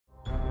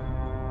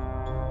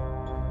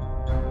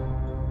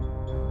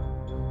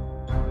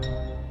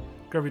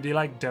Grubby, do you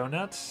like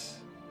donuts?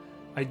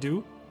 I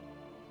do.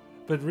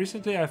 But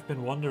recently I've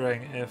been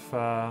wondering if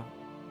I'm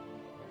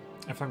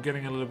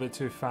getting a little bit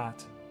too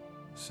fat.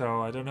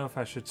 So I don't know if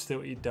I should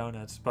still eat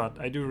donuts, but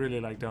I do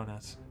really like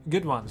donuts.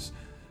 Good ones.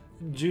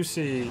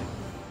 Juicy,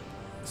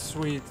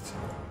 sweet,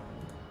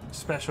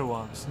 special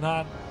ones.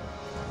 Not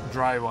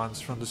dry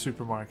ones from the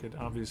supermarket,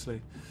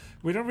 obviously.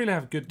 We don't really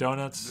have good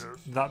donuts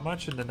that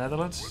much in the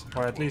Netherlands,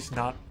 or at least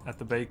not at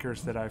the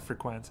bakers that I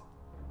frequent.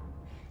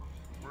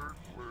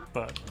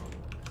 But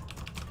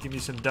give me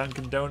some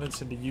Dunkin'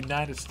 Donuts in the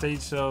United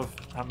States of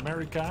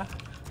America,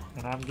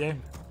 and I'm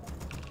game.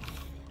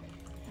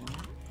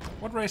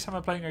 What race am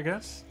I playing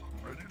against?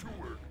 Ready to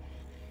work.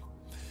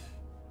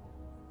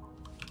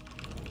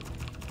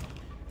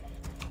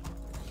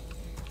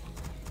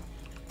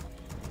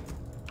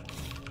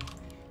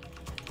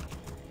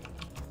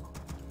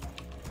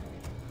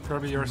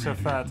 Grubby, you're so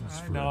fat.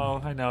 I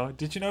know, I know.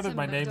 Did you know that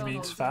my name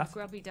means fat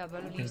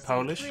in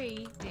Polish?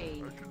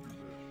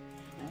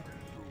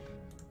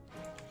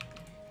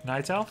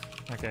 Night Elf?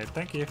 Okay,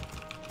 thank you.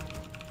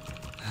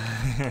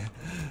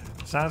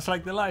 Sounds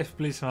like the life,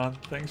 please, man.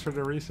 Thanks for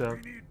the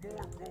resub. We need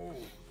more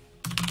gold.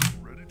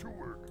 Ready to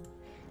work.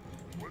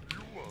 What do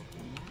you want?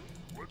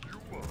 What do you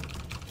want?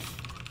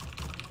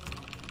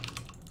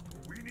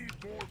 We need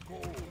more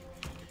gold.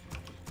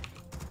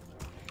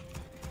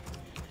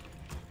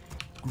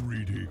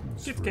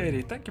 Greetings. Gift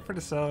Katie, thank you for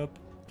the sub.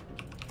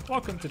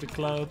 Welcome to the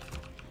club.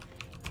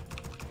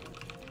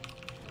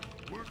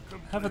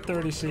 Have a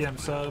 30 CM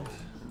sub.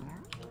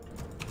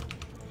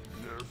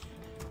 Yes.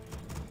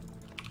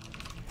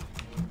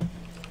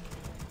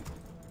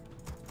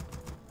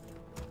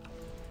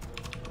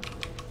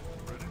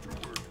 Ready to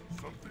work.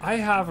 Something. I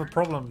have a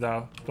problem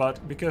though,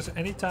 but because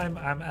anytime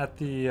I'm at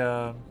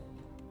the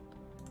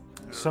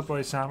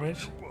Subway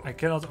sandwich, I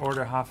cannot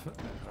order half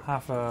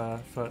a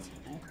foot.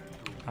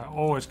 I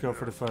always go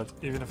for the foot,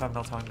 even if I'm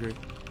not hungry.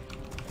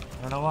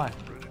 I don't know why.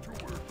 Ready to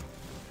work.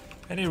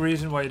 Any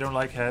reason why you don't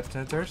like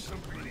headhunters?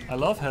 I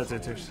love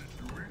headhunters,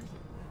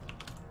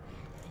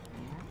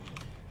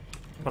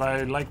 but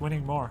I like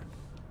winning more.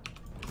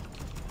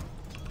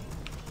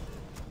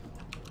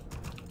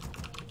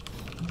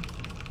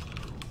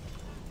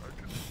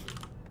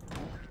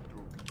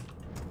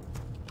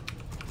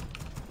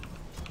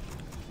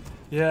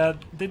 Yeah,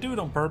 they do it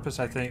on purpose,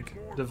 I think.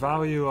 The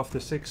value of the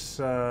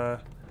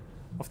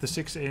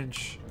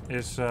 6-inch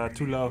is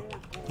too low.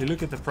 You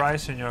look at the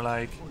price and you're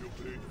like,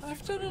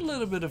 I've done a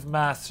little bit of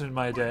maths in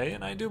my day,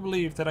 and I do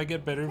believe that I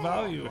get better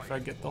value if I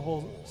get the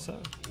whole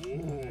set.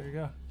 There you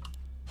go.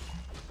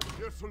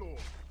 Yes, Lord.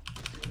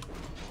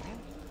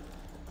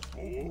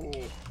 Oh.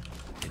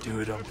 They do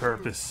it on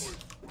purpose.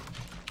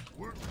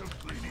 Work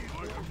completed.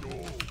 I am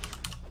yours.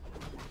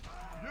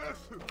 Yes,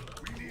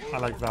 we need. I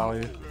like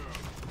value.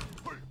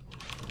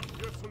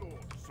 Yes, Lord.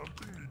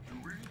 Something you're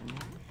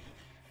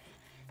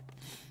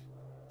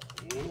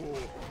doing? Oh.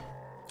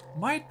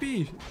 Might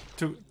be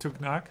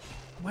Tuknak.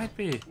 Might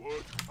be.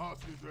 What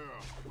task is there?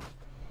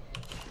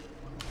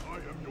 I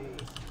am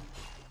yours.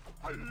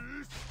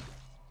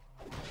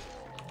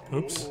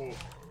 Oops. Oh.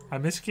 I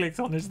misclicked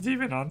on his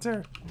Demon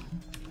Hunter.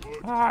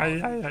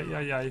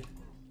 Ay.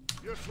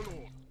 Yes,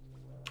 Lord.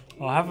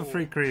 I'll have a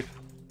free creep.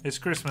 It's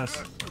Christmas.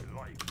 Yes, I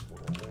like.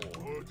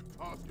 What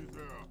task is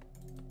there?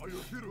 Are you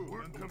hero?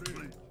 Work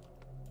complete.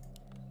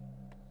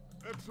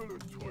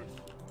 Excellent choice.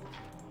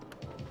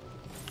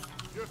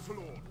 Yes,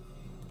 Lord.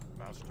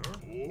 Master?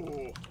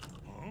 Oh.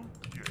 Huh?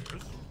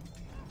 Yes.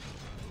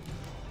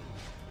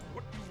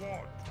 What do you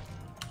want?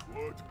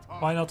 What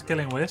task Why not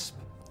killing Wisp?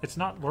 It's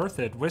not worth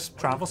it. Wisp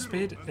travel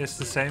speed is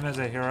the same as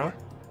a hero,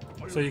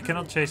 so you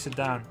cannot chase it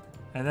down.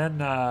 And then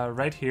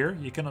right here,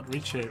 you cannot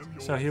reach it.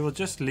 So he will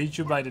just lead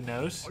you by the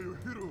nose, Are you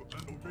hero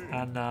and obey?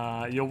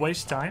 and you'll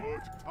waste time.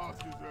 What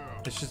task is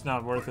there? It's just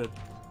not worth it.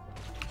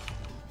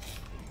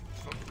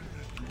 Something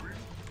is doing.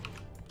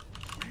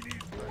 We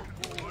need more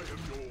gold. I am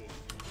yours.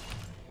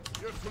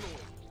 Yes,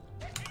 Lord.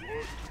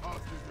 What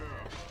task is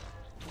there?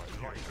 My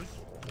life is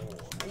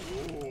oh.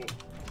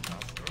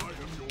 I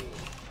am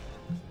yours.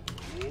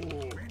 Oh.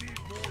 We need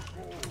more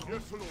gold.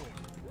 Yes, Lord.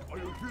 Are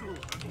you hero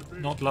and obey?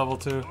 Not level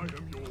 2. I am yours.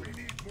 We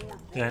need more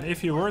gold. Yeah, and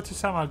if you were to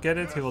somehow get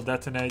it, he will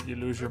detonate, you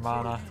lose your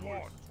mana.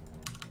 What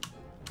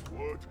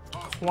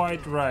task?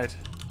 Quite right.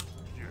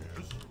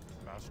 Yes,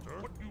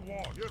 Master. What do you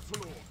want? Yes,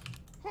 Lord.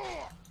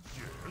 Ha!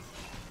 Yes.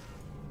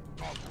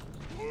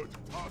 What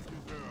task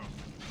is there?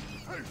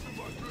 Hasten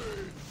my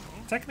blade.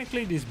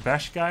 Technically, these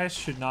bash guys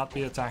should not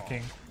be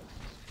attacking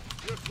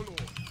Yes,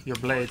 Lord. your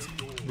blade,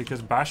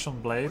 because bash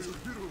on blade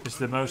is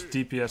the most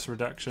DPS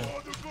reduction,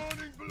 For the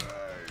burning blade.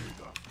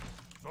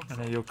 and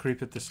then you'll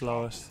creep it the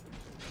slowest.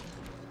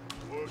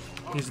 What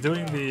task? He's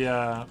doing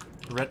the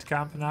red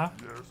camp now.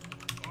 Yes,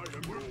 I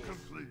am work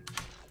complete.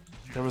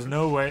 There was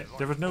no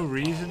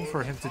reason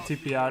for him to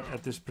TP out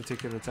at this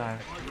particular time.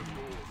 I am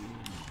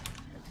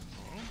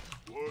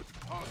yours. What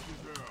task is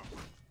there?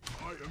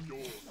 I am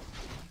yours.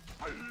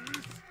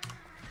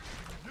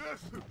 Yes,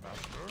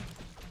 Master.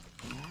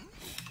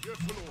 Yes,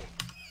 Lord.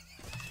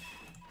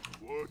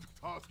 What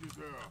task is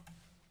there?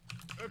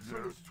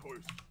 Excellent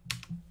choice.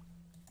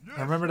 Yes.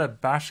 I remember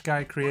that Bash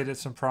guy created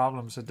some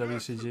problems at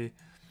WCG.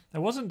 It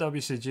wasn't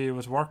WCG, it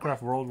was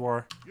Warcraft World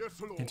War Yes,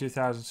 Lord. in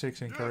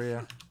 2006 in Yes.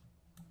 Korea.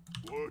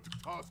 What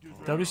task is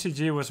there?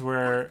 WCG was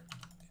where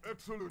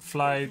Excellent.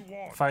 Fly What you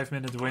want?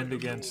 5-minute win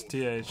against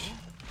TH. Yes,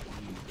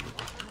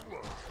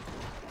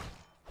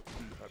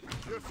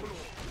 Lord.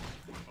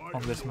 I On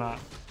am this yours. map.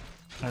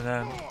 And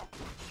then...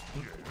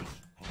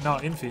 No,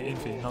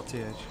 Infi, not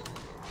TH.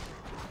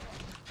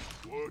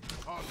 What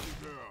task is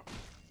there?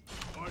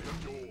 I am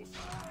yours.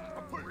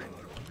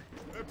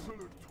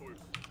 Excellent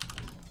choice.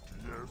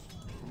 Yes.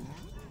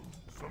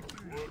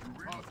 Something. What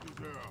task is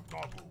there?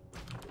 Gobble.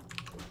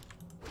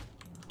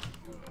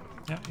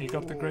 Yeah, he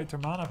got the Greater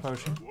Mana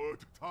Potion. What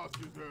task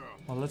is there?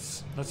 Well,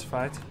 let's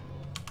fight.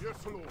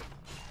 Yes, Lord.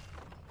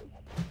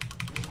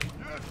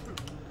 Yes.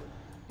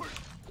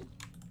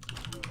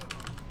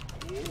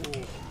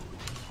 Oh.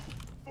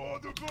 For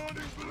the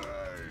burning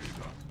blade.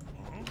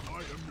 I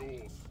am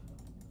yours.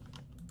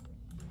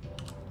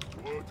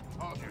 What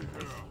task is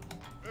there?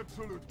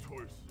 Excellent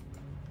choice.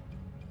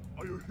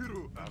 Are you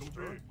hero,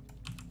 Master?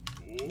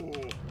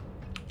 Oh.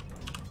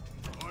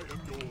 I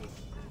am yours.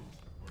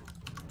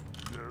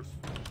 Yes.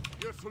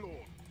 Yes,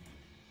 Lord.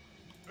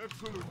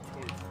 Excellent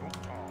choice.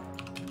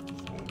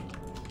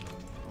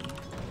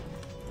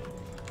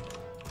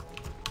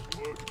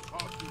 What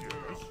task is there?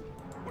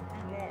 What do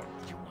you want?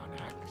 You want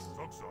axe?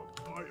 Suck.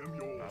 I am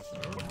yours.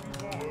 Master. What do you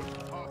want? What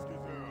task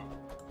is there?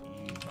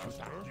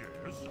 Master.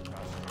 Yes.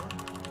 Master.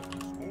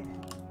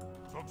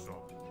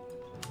 Suck.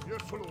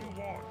 Yes, Lord. What do you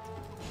want?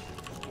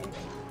 What do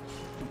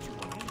you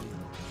want?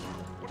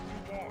 What do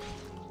you want?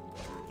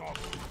 Suck.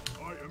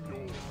 I am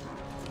yours.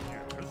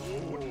 Yes.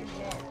 What do you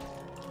want?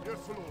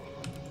 Yes, Lord.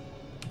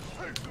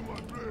 Take to my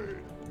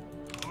blade.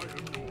 I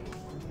am yours.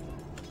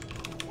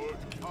 What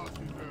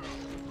task is there?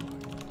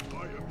 I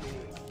am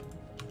yours.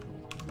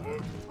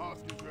 What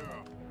task is there?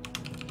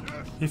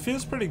 Yes. He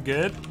feels pretty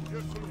good,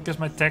 Yes, Lord. because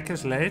my tech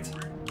is late.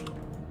 What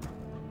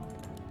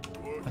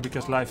And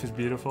because life is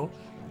beautiful.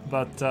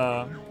 But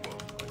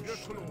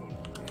Yes, Lord.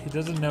 he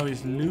doesn't know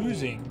he's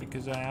losing,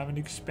 because I have an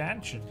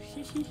expansion.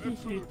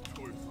 Excellent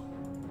choice.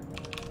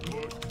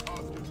 What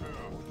task is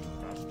there?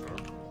 Master.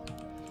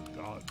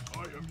 God, I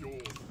am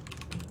yours.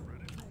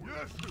 Ready to work.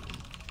 Yes.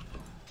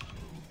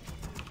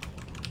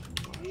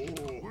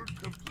 Oh, work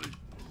complete.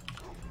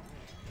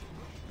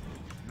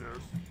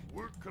 Yes,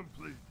 work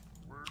complete.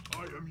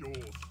 I am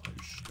yours. I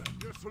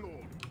stand. Yes,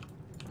 Lord.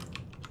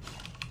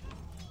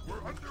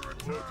 We're under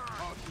attack. What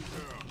task is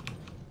there?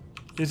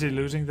 Is he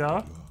losing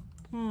though?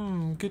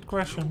 Good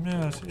question.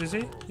 Yes, is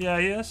he? Yeah,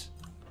 he is.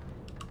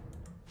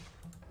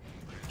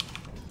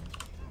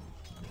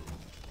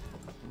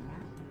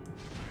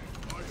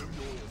 I am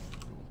yours.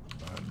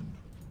 And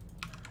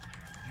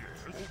yes,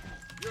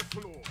 yes,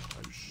 Lord.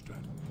 I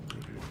stand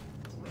ready.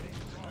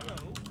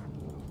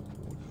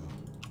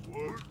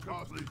 What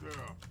task is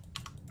there?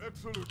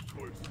 Excellent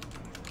choice.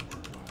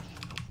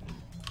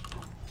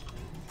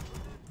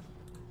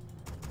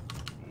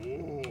 Oh,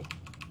 an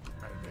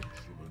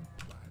excellent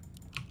plan.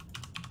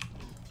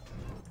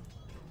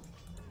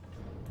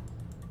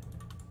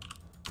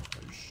 I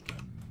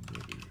stand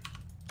ready.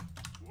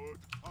 What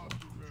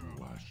task is there? You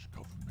ask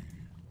of me.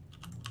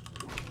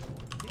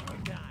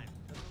 Time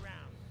for the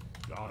round.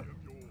 I am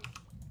yours.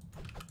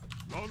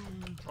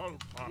 None shall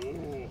pass.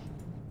 Oh.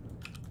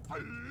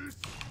 Ice.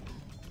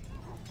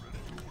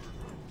 Ready to work.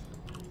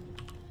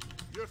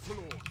 Yes,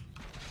 Lord.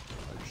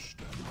 I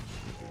stand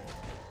ready.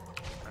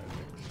 An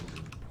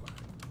excellent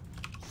plan.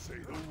 Say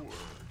the word.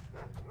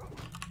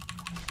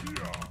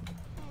 Yeah.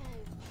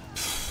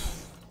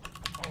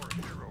 Our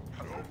hero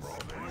has no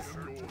problem. I am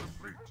yours.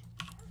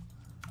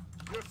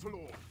 Yes,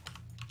 Lord.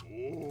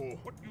 Oh.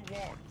 What do you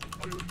want?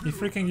 Are you He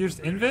freaking used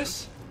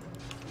Invis?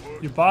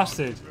 You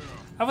bastard.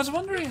 I was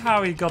wondering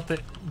how he got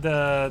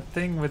the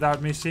thing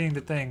without me seeing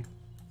the thing.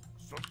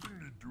 something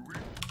you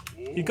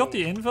doing? He got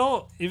the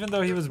invul, even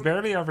though he was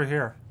barely over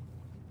here.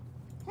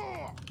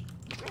 Ha!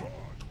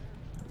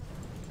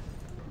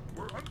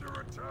 We're under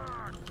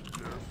attack.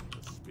 Yes.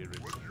 The spirit.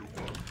 What do you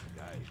want,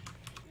 guy?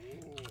 Oh.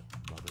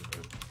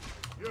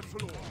 Yes,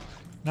 Lord.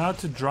 Now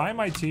to dry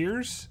my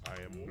tears, I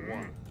am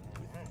one.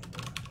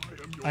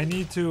 I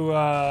need to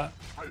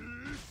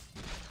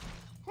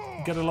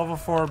get a level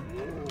 4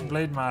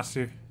 Blade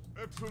Master.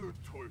 Excellent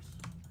choice.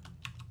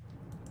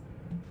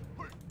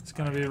 It's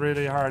gonna be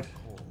really hard.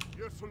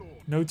 Yes, Lord.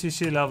 No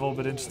TC level,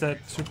 but instead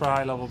super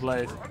high level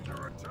blade.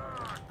 Under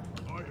attack.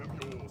 I am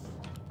yours.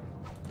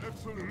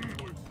 Excellent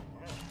choice.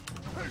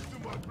 Take to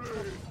my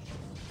blade.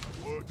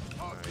 What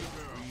task is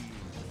there?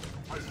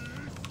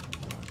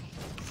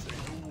 Say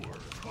the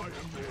word. I am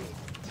yours.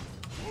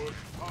 What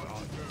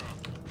task is there?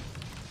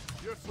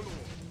 Yes,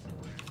 Lord.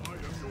 I am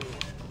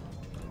yours.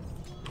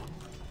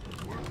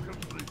 Work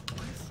complete.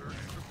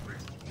 Research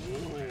complete. Oh.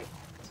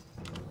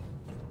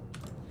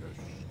 Yes,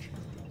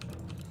 chieftain.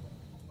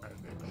 An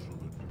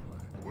excellent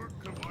plan. Work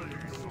complete.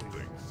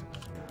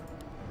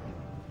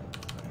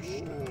 Oh.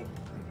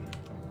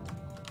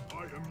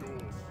 I am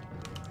yours.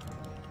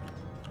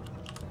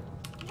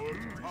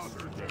 What path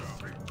is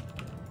there?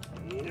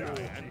 Oh, yeah,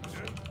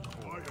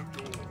 I am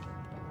yours.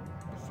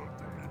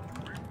 Something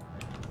in doing?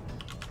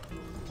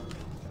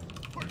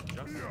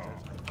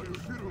 Are you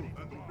hero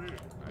and obey?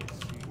 I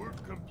see. Work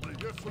complete.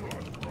 Yes, Lord.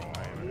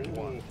 I am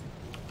one.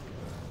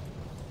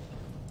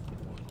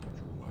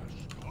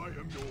 I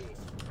am yours.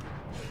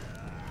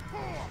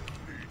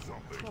 Need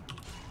something.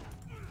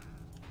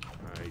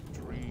 I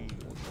dream.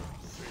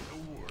 Say the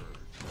word.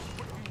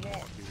 What do you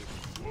want?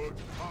 What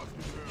task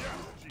is there?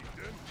 Yes,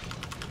 chieftain.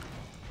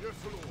 Yes,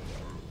 Lord.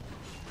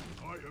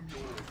 I am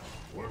yours.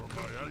 Work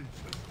my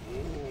answers.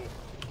 Oh.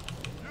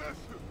 Yes.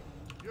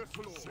 Yes,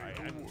 Lord. Say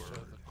the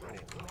word.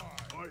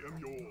 I am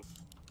yours.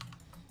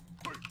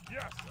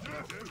 Yes,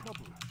 yes.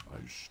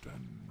 I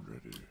stand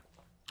ready.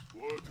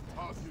 What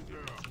task is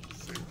there?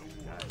 Say the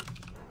word.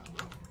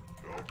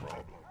 No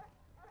problem.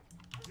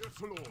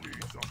 Yes, Lord.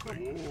 Need something.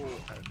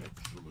 Oh, an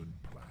excellent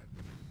plan.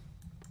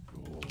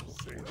 Oh,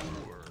 say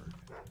the word.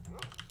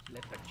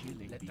 Let the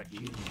killing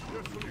begin.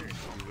 Yes, Lord.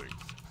 Something.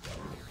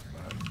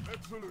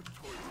 Excellent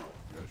choice.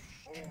 Yes.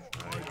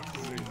 I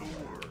am say the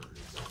word.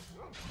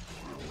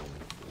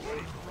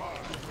 Ready to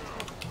ride.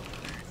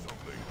 Need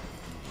something.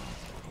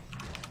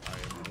 I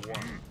am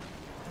one.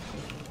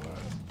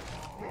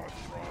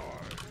 Let's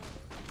ride.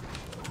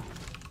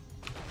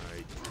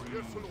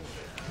 Yes, Lord.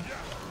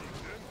 Yes,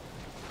 chieftain.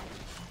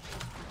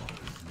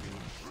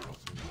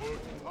 What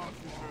task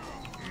is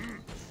there?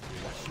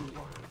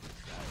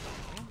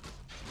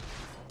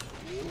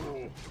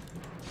 Oh,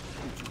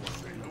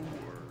 say the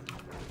word.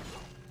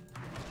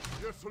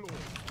 Yes, Lord.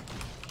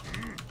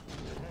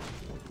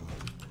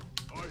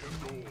 I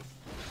am yours.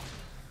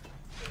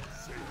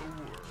 Say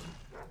the word.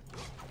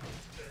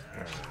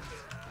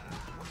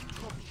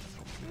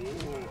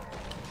 Oh,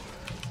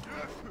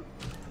 yes.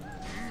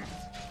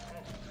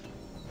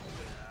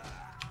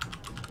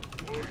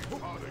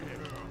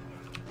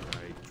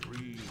 I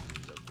dream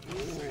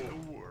of say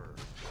the word.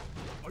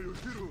 Are you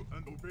hero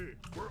and obey?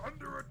 We're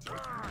under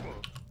attack.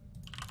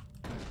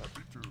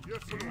 Happy to. Yes,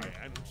 sir.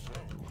 I answer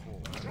to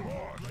call. Come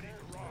on, ready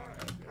to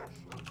ride.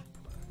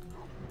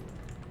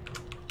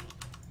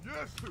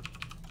 Yes.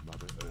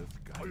 Mother Earth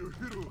guide. Are you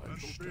hero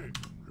and obey?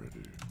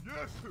 Ready.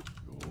 Yes.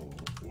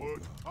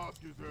 What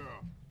task is there?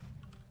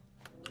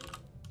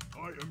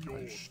 I am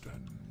yours. I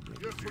stand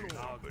ready. Yes, sir.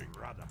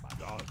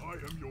 I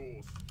am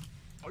yours.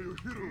 Are you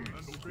hero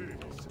and obey?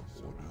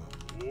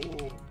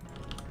 Oh.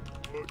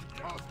 What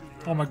task is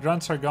there? All my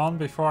grunts are gone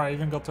before I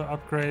even got to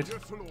upgrade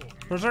Yes, sir.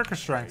 Berserker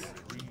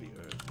Strength.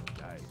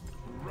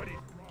 Ready.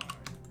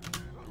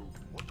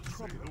 What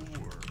trouble? The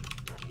word.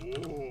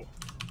 Oh,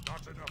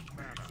 not enough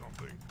mana.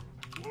 Something.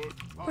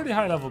 What Pretty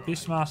high level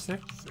Beastmaster.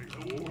 say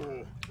the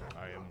word.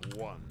 I am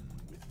one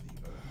with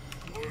the earth.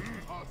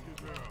 What task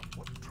is there?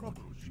 What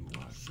troubles you?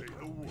 Say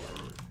the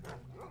word.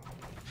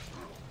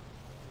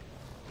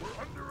 We're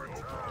under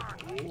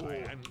attack. Oh. I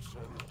answer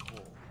the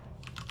call.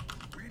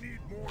 We need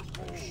more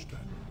gold.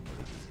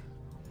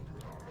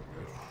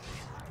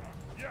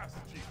 Yes,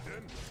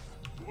 chieftain.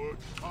 What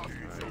task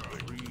is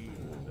something?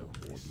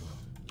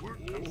 We're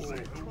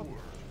say the word.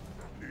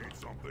 Need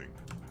something.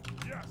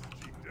 Yes,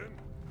 chieftain.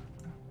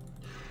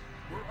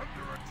 We're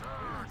under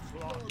attack.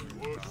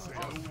 What say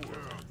the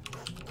word?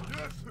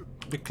 Yes.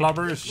 The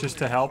clubber is just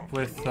to help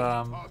with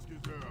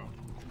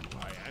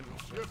I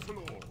answer. Yes,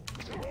 Lord.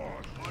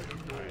 I am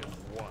yours.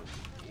 One.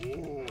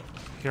 Oh.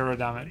 hero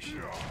damage.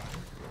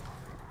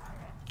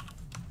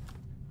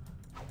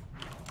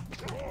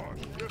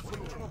 Yes,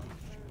 Lord.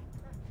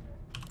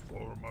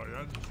 For my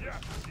answer.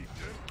 Yes,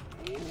 chieftain.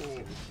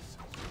 Oh.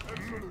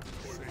 Excellent.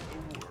 Say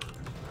the word.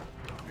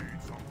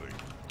 Need something.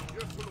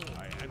 Yes, Lord.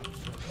 I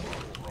answer.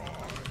 All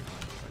right.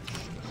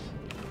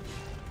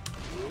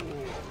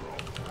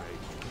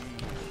 Oh.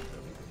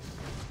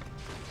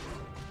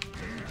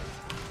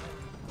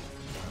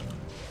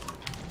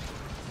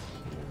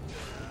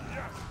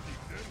 Yes,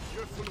 chieftain.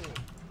 Yes, Lord.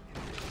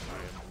 I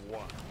am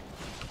one.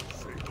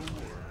 Say the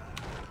word.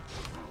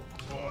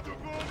 For the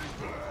morning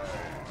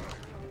blade.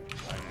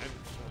 I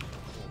answer.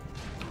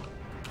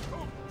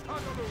 Oh,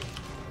 Tagalu.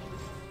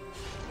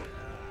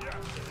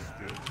 Yes,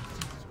 chieftain.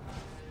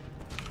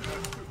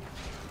 Yes.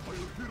 Are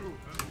you hero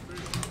and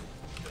obey?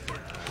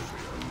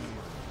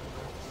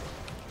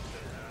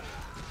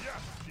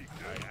 Yes,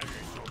 chieftain. I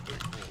answer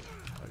something.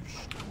 I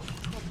stand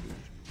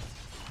troubled.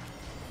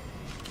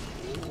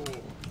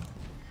 Oh.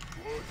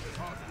 What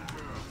task is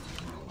there?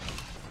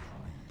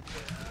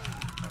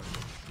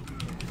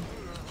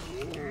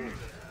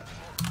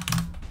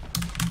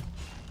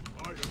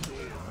 I am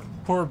yours.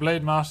 Poor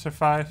Blade Master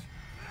 5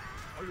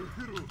 Are you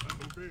hero and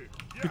obey?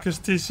 Yes. because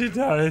TC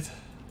died.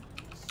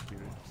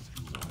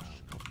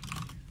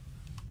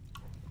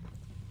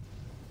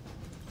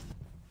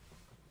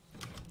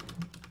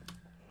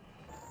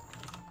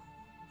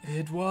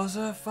 It was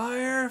a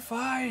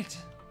firefight.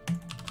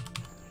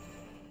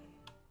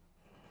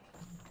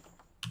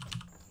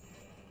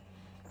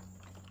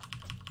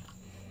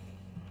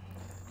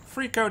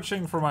 Free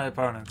coaching for my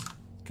opponent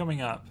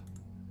coming up.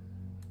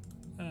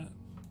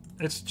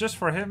 It's just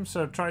for him,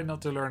 so try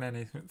not to learn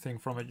anything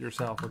from it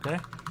yourself, okay?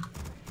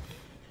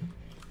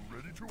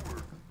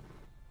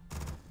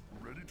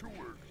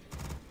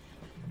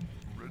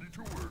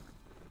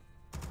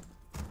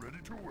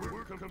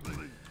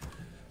 Ugly.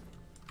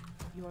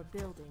 Your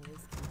building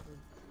is complete.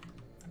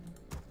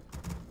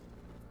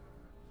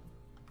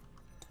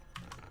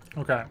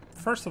 Okay,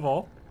 first of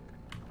all,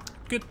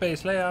 good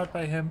base layout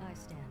by him. I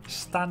stand.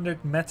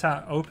 Standard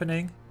meta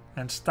opening.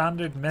 And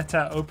standard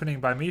meta opening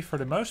by me for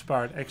the most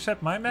part,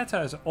 except my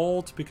meta is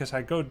old because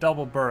I go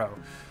double burrow.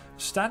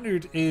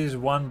 Standard is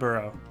one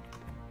burrow.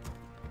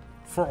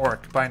 For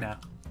Orc by now.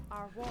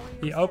 Our warriors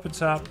He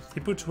opens up, he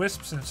puts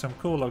wisps in some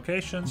cool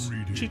locations.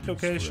 Greetings, Cheat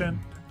location,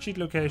 cheat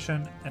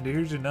location, and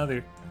here's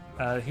another.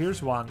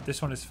 Here's one. This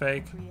one is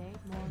fake. create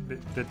more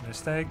Bit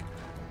mistake.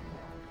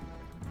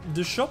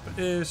 The shop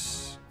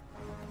is...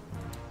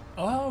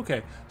 Oh,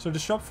 okay. So the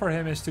shop for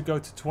him is to go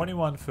to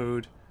 21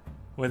 food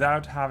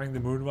without having the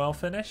Moonwell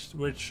finished,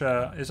 which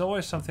is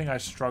always something I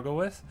struggle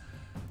with.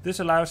 This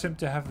allows him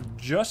to have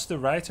just the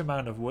right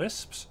amount of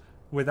wisps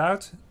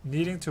without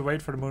needing to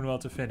wait for the Moonwell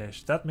to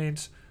finish. That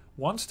means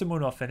once the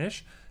Moonwell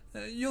finish,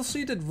 you'll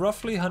see that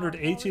roughly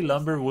 180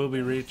 lumber will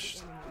be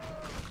reached.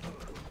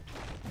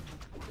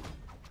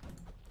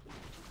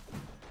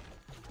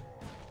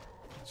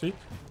 See?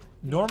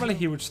 Normally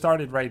he would start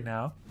it right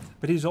now,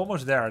 but he's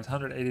almost there at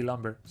 180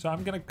 lumber. So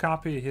I'm gonna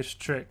copy his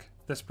trick.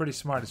 That's pretty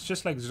smart. It's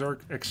just like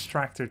Zerg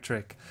extractor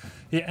trick.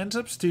 He ends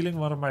up stealing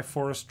one of my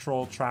forest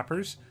troll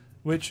trappers,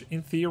 which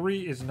in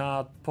theory is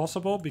not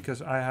possible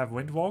because I have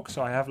Windwalk,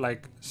 so I have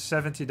like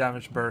 70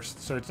 damage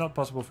burst, so it's not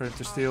possible for him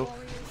to steal.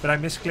 But I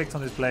misclicked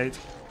on his blade.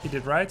 He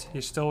did right, he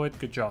stole it,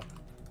 good job.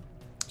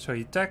 So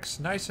he attacks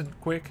nice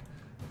and quick.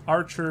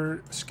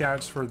 Archer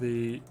scouts for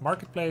the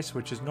marketplace,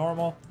 which is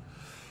normal.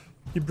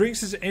 He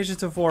brings his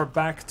Agent of War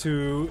back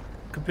to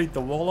complete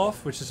the wall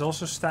off, which is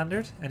also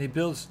standard, and he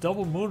builds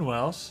double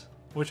Moonwells,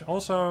 which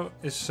also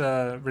is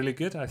really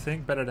good, I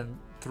think. Better than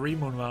 3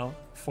 Moonwell,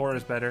 4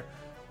 is better.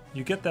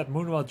 You get that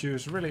Moonwell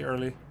juice really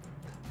early,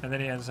 and then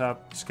he ends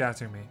up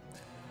scouting me.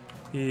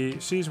 He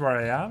sees where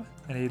I am,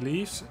 and he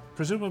leaves,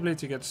 presumably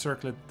to get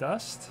Circlet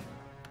Dust.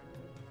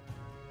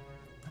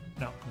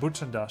 No,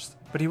 Boots and Dust.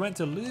 But he went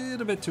a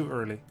little bit too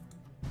early.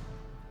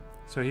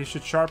 So he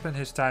should sharpen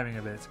his timing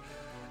a bit.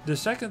 The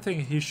second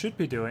thing he should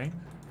be doing,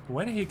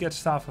 when he gets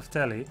Staff of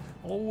Telly,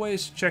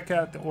 always check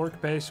out the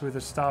Orc base with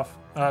a staff,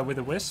 with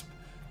a Wisp,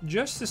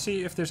 just to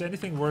see if there's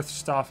anything worth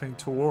staffing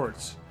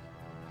towards.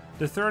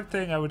 The third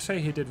thing I would say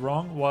he did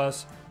wrong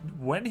was,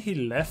 when he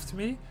left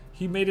me,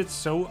 he made it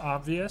so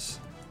obvious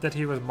that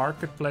he was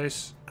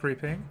marketplace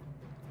creeping,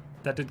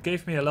 that it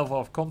gave me a level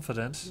of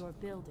confidence. Your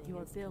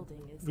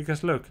building is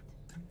Because look,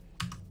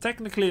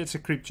 technically it's a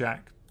creep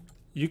jack.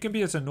 You can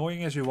be as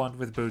annoying as you want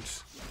with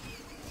boots.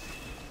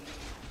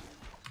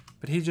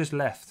 But he just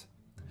left.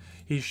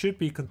 He should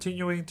be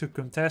continuing to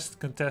contest,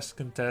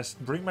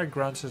 bring my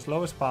grunts as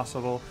low as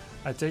possible.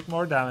 I take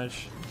more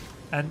damage.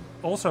 And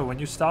also, when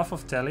you Staff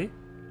of Telly,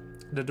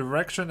 the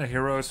direction a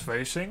hero is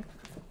facing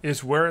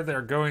is where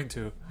they're going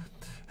to.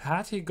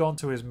 Had he gone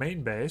to his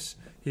main base,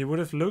 he would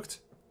have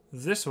looked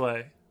this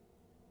way.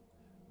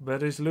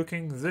 But he's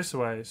looking this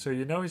way, so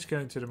you know he's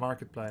going to the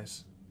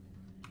marketplace.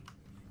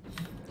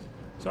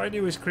 So I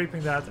knew he's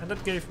creeping that, and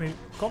that gave me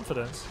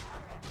confidence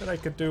that I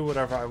could do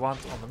whatever I want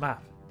on the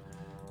map.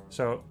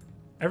 So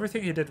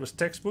everything he did was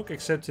textbook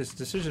except his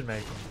decision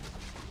making.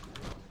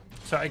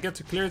 So I get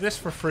to clear this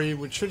for free,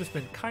 which should have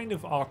been kind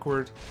of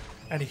awkward,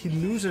 and he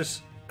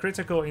loses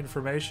critical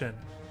information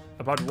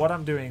about what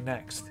I'm doing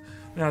next.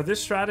 Now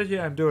this strategy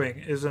I'm doing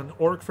is an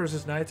Orc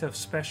versus Night Elf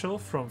special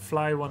from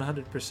Fly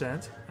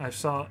 100%.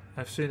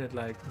 I've seen it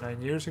like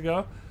 9 years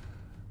ago,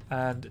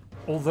 and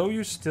although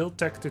you still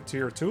tech to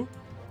tier 2,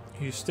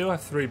 you still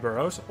have 3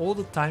 burrows, all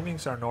the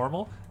timings are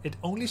normal, it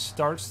only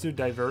starts to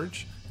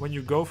diverge when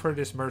you go for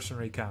this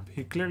mercenary camp.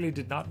 He clearly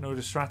did not know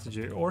the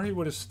strategy, or he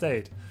would have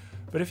stayed.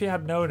 But if he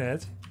had known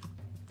it,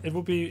 it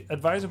would be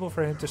advisable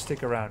for him to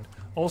stick around.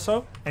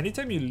 Also,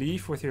 anytime you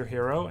leave with your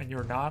hero and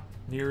you're not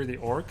near the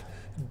Orc,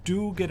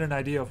 do get an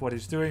idea of what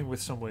he's doing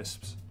with some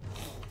wisps.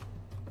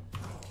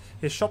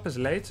 His shop is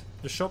late.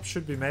 The shop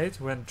should be made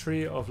when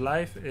Tree of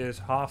Life is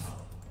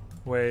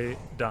halfway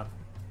done.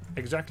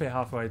 Exactly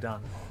halfway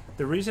done.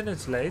 The reason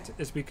it's late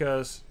is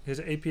because his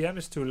APM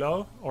is too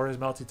low or his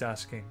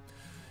multitasking.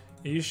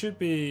 You should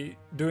be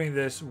doing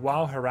this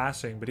while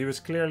harassing, but he was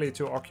clearly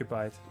too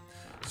occupied.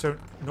 So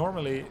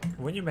normally,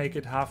 when you make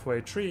it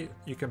halfway tree,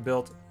 you can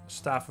build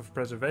Staff of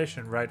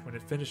Preservation right when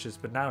it finishes,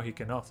 but now he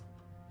cannot.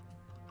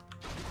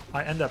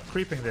 I end up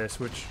creeping this,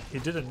 which he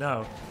didn't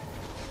know,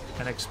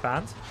 and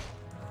expand,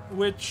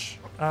 which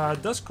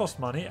does cost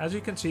money. As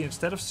you can see,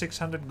 instead of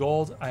 600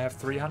 gold, I have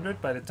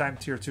 300 by the time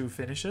tier 2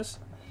 finishes.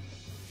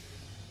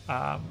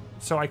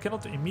 So I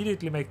cannot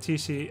immediately make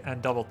TC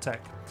and double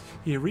tech.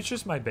 He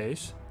reaches my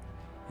base.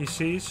 He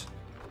sees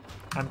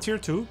I'm tier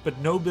 2, but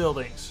no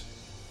buildings.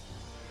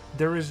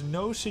 There is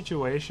no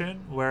situation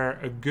where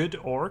a good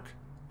Orc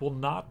will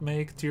not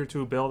make tier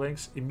 2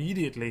 buildings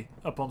immediately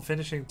upon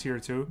finishing tier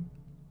 2.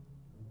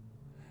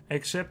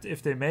 Except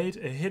if they made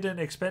a hidden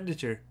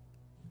expenditure.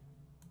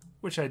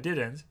 Which I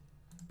didn't.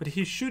 But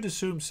he should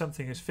assume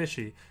something is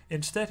fishy.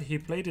 Instead, he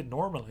played it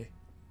normally.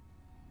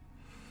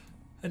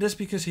 And that's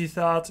because he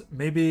thought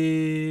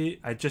maybe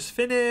I just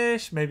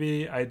finished,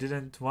 maybe I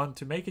didn't want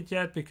to make it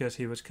yet because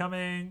he was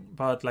coming.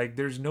 But like,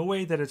 there's no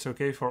way that it's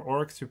okay for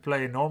Orc to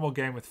play a normal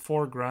game with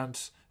 4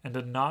 grunts and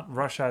then not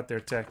rush out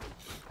their tech.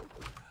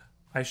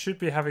 I should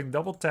be having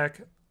double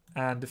tech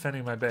and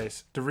defending my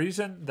base. The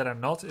reason that I'm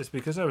not is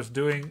because I was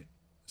doing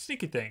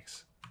sneaky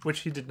things, which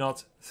he did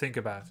not think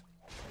about.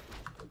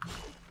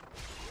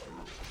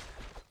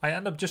 I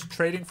end up just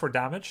trading for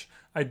damage.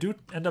 I do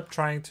end up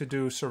trying to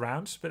do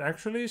surrounds, but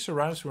actually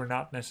surrounds were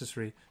not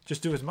necessary.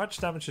 Just do as much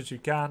damage as you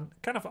can,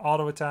 kind of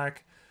auto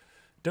attack.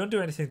 Don't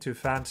do anything too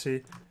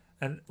fancy.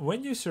 And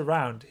when you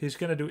surround, he's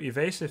going to do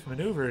evasive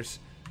maneuvers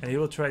and he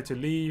will try to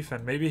leave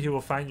and maybe he will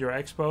find your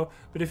expo.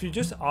 But if you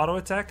just auto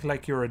attack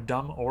like you're a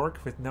dumb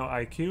orc with no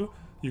IQ,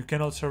 you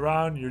cannot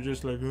surround, you're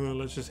just like, oh,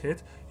 let's just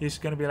hit. He's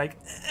going to be like,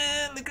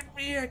 look at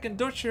me, I can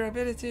dodge your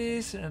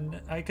abilities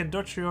and I can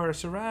dodge your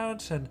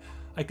surrounds and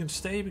I can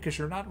stay because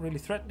you're not really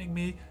threatening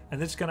me.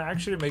 And it's going to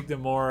actually make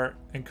them more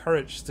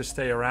encouraged to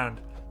stay around.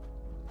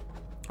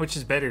 Which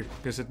is better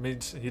because it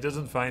means he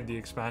doesn't find the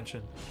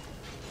expansion.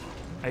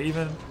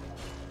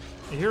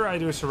 Here I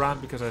do a surround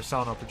because I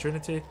saw an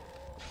opportunity,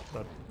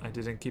 but I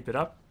didn't keep it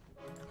up.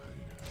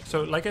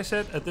 So like I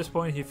said, at this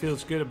point he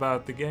feels good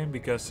about the game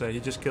because he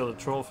just killed a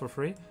troll for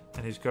free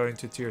and he's going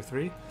to tier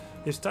 3.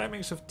 His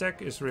timings of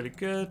tech is really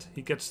good.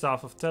 He gets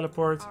Staff of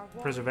Teleport,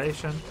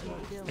 Preservation.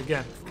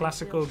 Again,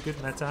 classical,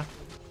 good meta.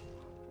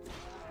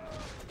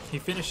 He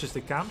finishes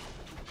the camp.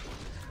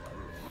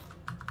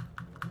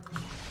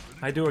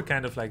 I do a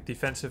kind of like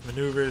defensive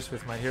maneuvers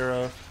with my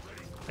hero.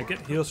 I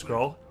get heal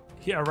scroll.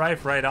 He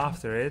arrived right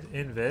after it,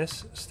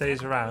 Invis,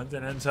 stays around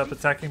and ends up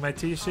attacking my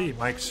TC.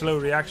 My slow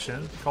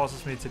reaction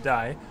causes me to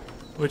die,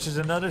 which is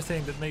another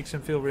thing that makes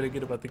him feel really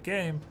good about the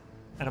game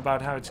and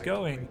about how it's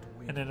going.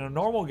 And in a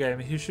normal game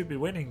he should be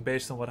winning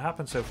based on what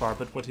happened so far,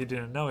 but what he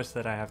didn't know is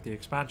that I have the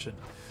expansion.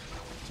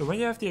 So when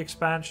you have the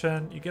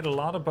expansion, you get a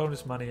lot of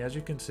bonus money, as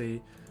you can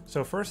see.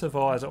 So first of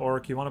all, as an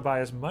orc, you want to buy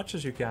as much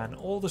as you can,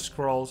 all the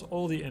scrolls,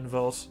 all the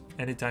invulns,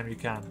 anytime you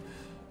can.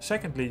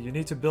 Secondly, you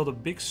need to build a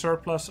big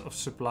surplus of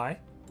supply,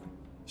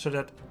 so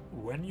that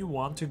when you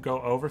want to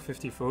go over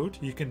 50 food,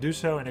 you can do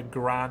so in a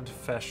grand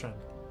fashion.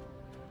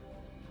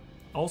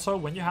 Also,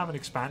 when you have an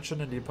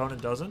expansion and the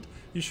opponent doesn't,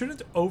 you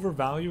shouldn't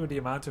overvalue the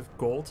amount of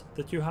gold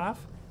that you have,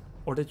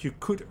 or that you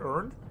could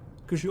earn,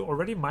 because you're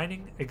already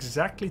mining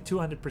exactly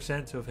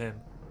 200% of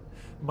him.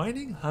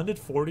 Mining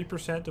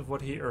 140% of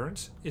what he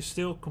earns is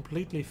still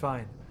completely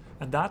fine.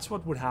 And that's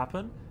what would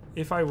happen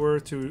if I were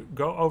to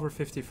go over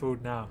 50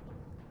 food now.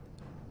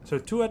 So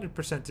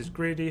 200% is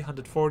greedy,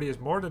 140 is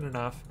more than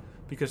enough,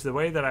 because the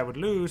way that I would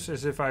lose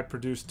is if I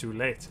produce too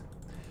late.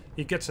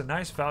 He gets a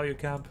nice value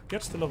camp,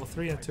 gets to level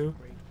 3 and 2.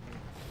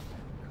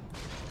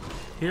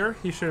 Here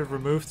he should have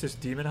removed his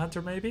Demon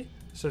Hunter maybe,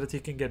 so that he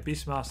can get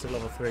Beastmaster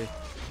level 3.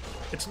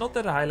 It's not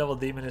that a high level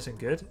demon isn't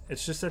good,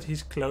 it's just that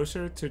he's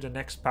closer to the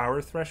next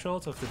power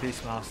threshold of the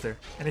Beastmaster.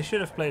 And he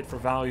should have played for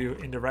value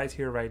in the right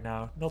here right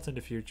now, not in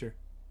the future.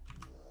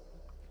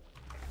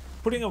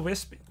 Putting a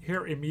Wisp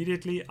here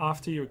immediately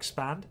after you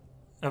expand,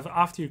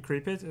 after you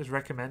creep it, is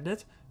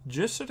recommended,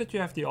 just so that you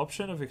have the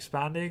option of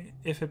expanding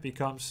if it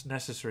becomes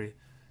necessary.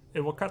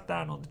 It will cut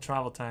down on the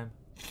travel time.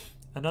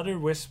 Another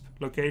Wisp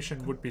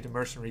location would be the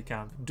Mercenary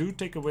Camp. Do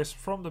take a Wisp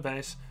from the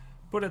base,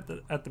 put it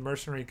at the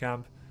Mercenary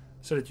Camp,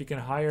 so that you can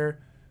hire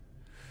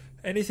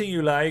anything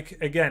you like,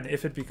 again,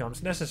 if it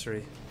becomes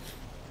necessary.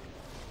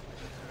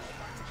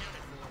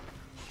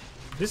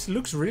 This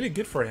looks really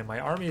good for him. My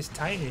army is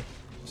tiny,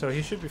 so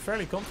he should be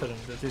fairly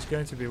confident that he's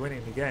going to be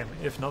winning the game,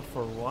 if not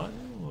for one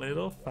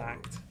little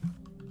fact.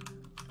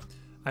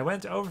 I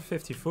went over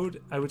 50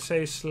 food, I would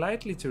say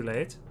slightly too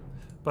late,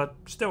 but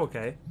still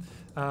okay.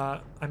 I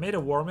made a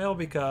war mill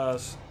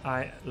because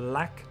I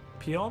lack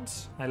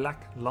peons, I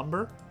lack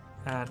lumber,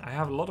 and I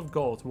have a lot of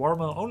gold. War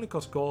mill only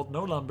costs gold,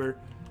 no lumber,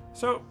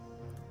 so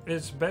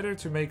it's better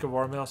to make a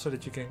war mill so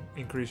that you can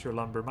increase your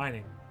lumber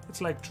mining.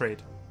 It's like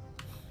trade.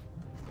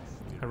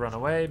 I run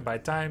away, buy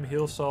time,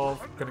 heal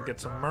solve, gonna get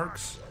some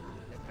mercs.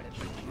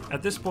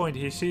 At this point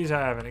he sees I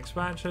have an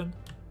expansion.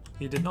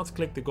 He did not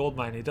click the gold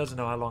mine, he doesn't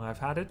know how long I've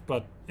had it,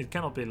 but it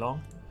cannot be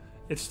long.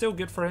 It's still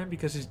good for him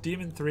because he's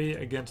Demon 3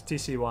 against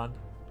TC1.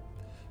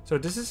 So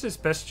this is his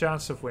best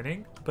chance of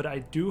winning, but I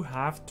do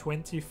have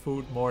 20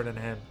 food more than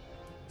him.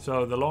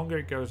 So the longer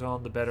it goes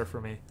on, the better for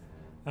me.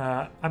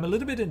 I'm a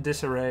little bit in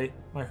disarray.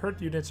 My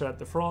hurt units are at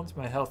the front,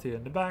 my healthy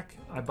in the back.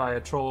 I buy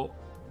a troll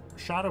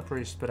Shadow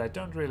Priest, but I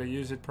don't really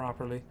use it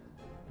properly.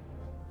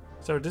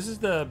 So this is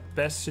the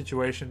best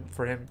situation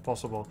for him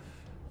possible.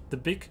 The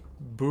big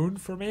boon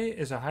for me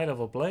is a high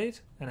level blade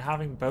and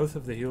having both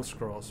of the heal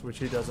scrolls, which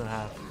he doesn't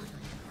have.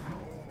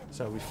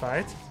 So we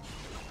fight.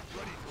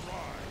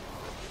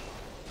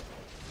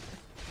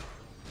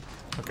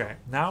 Okay,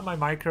 now my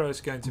micro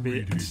is going to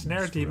be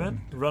Snare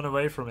Demon, run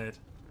away from it.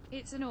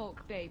 It's an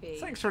orc, baby.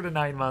 Thanks for the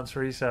 9 months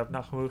resub,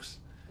 Nachtmoes.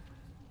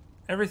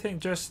 Everything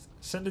just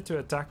send it to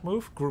attack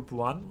move, group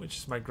 1, which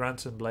is my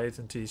Grandson Blade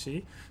and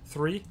TC.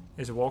 3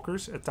 is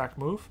Walker's attack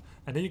move.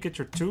 And then you get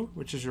your 2,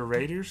 which is your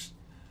Raiders.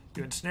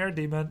 You ensnare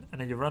demon,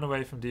 and then you run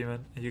away from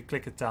demon, and you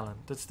click a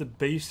talent. That's the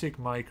basic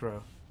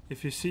micro.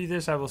 If you see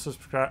this, I will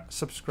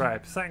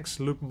subscribe. Thanks,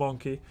 Loop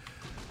Monkey.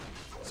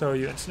 So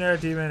you ensnare a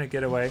demon and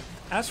get away.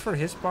 As for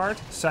his part,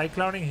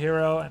 cycloning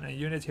hero and a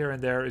unit here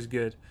and there is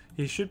good.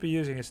 He should be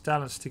using his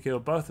talents to kill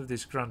both of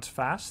these grunts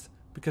fast,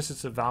 because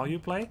it's a value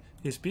play.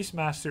 His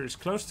Beastmaster is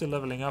close to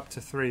leveling up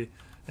to 3,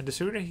 and the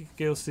sooner he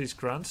kills these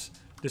grunts,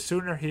 the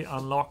sooner he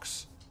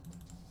unlocks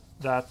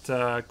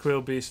that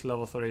Quill Beast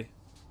level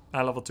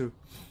 2.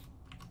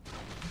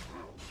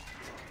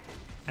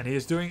 And he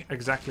is doing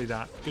exactly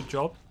that. Good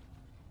job.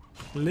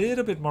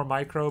 Little bit more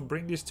micro.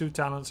 Bring these 2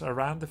 talents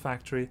around the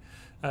factory.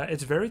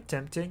 It's very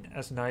tempting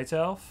as Night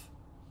Elf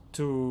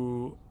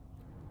to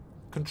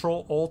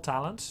control all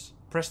talents,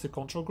 press the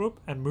control group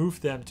and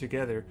move them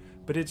together.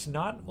 But it's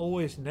not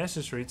always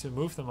necessary to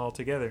move them all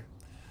together.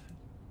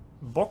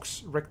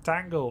 Box,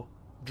 rectangle,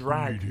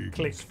 drag, Greetings,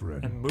 click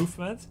friend. and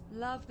movement.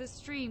 Love the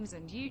streams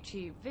and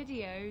YouTube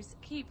videos.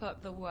 Keep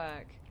up the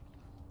work.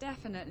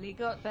 Definitely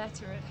got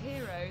better at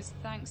heroes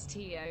thanks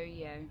to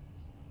Yo-Yo.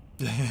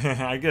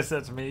 I guess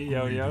that's me,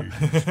 Yo-Yo.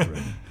 Greetings,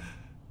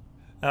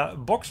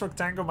 friend. Box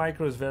rectangle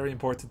micro is very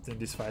important in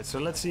this fight, so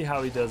let's see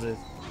how he does it.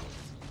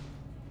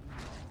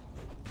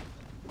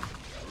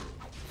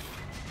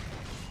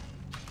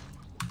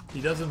 He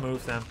doesn't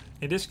move them.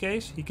 In this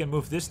case, he can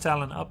move this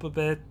talent up a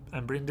bit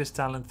and bring this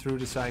talent through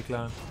the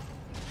cyclone.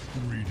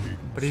 Greetings,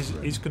 But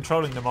he's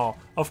controlling them all.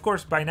 Of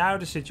course, by now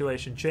the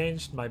situation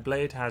changed. My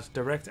blade has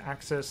direct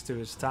access to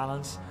his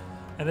talents.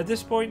 And at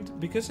this point,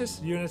 because his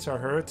units are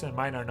hurt and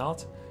mine are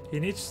not, he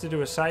needs to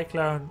do a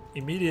cyclone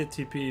immediate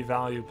TP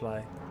value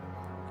play.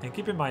 And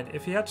keep in mind,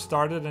 if he had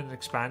started an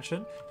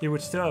expansion, he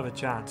would still have a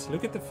chance.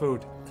 Look at the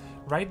food.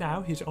 Right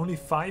now, he's only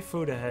 5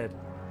 food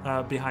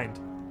behind.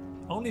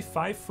 Only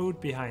 5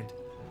 food behind.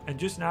 And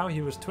just now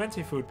he was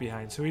 20 food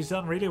behind. So he's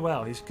done really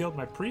well. He's killed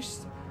my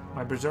priest,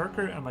 my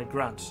berserker and my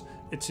grunts.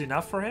 It's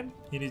enough for him.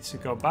 He needs to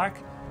go back,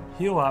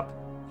 heal up,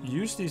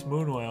 use these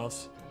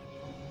moonwells.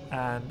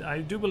 And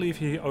I do believe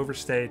he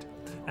overstayed.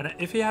 And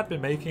if he had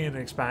been making an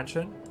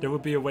expansion, there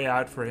would be a way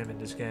out for him in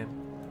this game.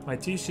 My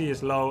TC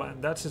is low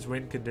and that's his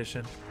win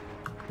condition.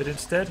 But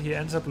instead he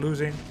ends up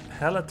losing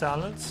hella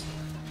talents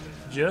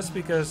just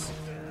because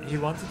he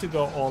wanted to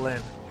go all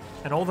in.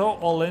 And although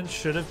all in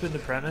should have been the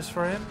premise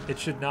for him, it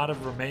should not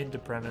have remained the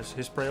premise.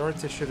 His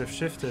priorities should have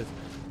shifted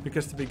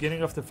because the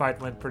beginning of the fight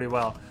went pretty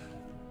well.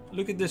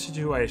 Look at this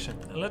situation.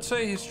 Let's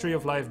say his Tree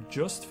of Life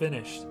just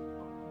finished.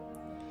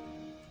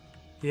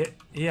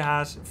 He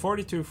has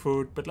 42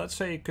 food, but let's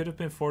say it could have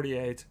been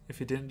 48 if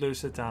he didn't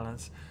lose the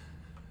talents.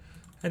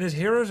 And his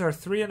heroes are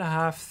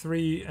 3.5,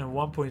 3 and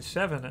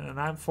 1.7 and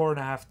I'm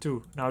 4.5,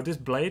 2. Now this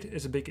blade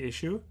is a big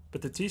issue,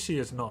 but the TC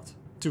is not,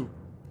 2.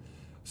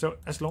 So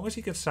as long as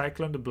he can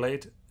cyclone the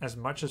blade as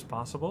much as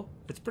possible,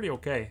 it's pretty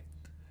okay.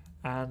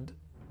 And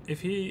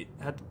if he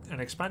had an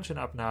expansion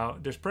up now,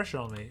 there's pressure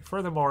on me.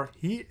 Furthermore,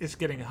 he is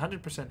getting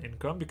 100%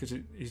 income because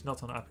he's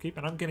not on upkeep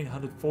and I'm getting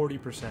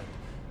 140%.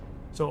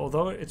 So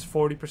although it's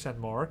 40%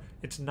 more,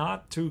 it's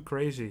not too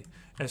crazy.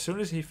 As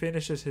soon as he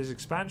finishes his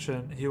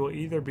expansion, he will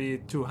either be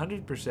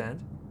 200%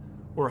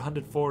 or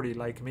 140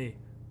 like me.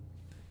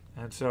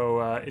 And so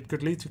it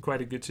could lead to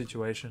quite a good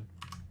situation.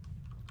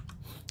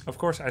 Of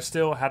course, I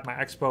still had my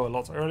expo a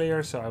lot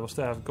earlier, so I will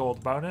still have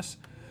gold bonus.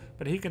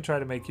 But he can try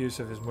to make use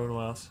of his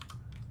moonwells.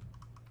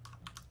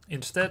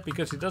 Instead,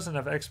 because he doesn't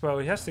have expo,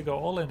 he has to go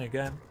all in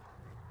again.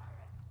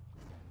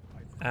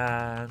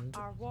 And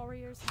Our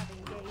warriors have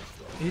engaged.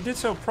 he did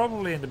so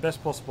probably in the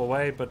best possible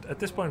way, but at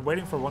this point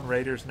waiting for one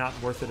raider is not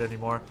worth it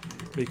anymore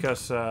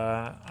because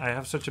I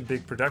have such a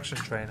big production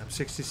train. I'm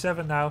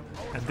 67 now,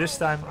 and this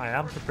time I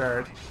am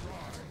prepared.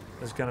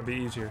 It's gonna be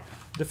easier.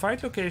 The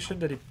fight location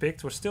that he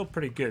picked was still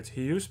pretty good.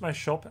 He used my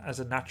shop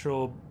as a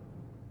natural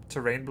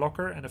terrain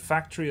blocker and a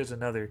factory as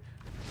another.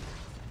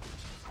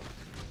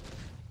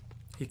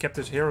 He kept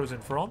his heroes in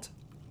front.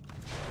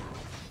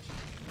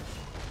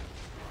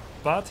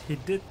 But he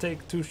did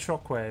take 2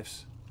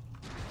 shockwaves.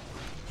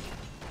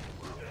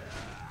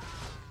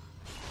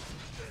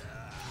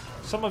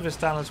 Some of his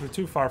talents were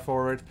too far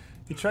forward.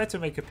 He tried to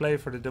make a play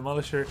for the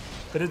Demolisher,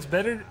 but it's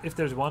better if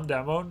there's one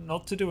demo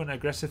not to do an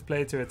aggressive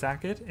play to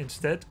attack it.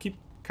 Instead, keep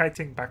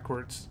kiting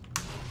backwards.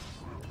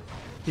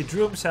 He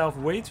drew himself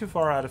way too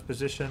far out of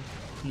position,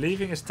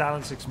 leaving his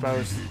talents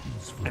exposed.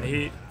 And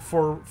he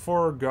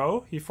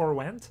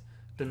forewent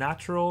the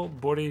natural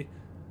body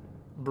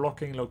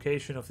blocking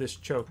location of this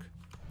choke.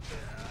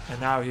 And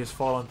now he has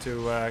fallen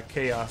to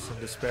chaos and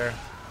despair.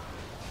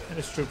 And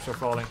his troops are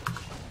falling.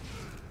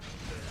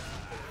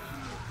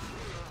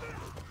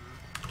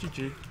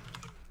 GG.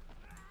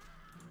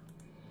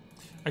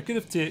 I could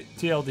have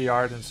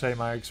TLDR'd and say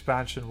my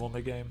expansion won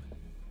the game.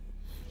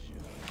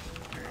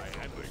 I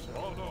have the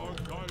honor,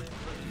 guide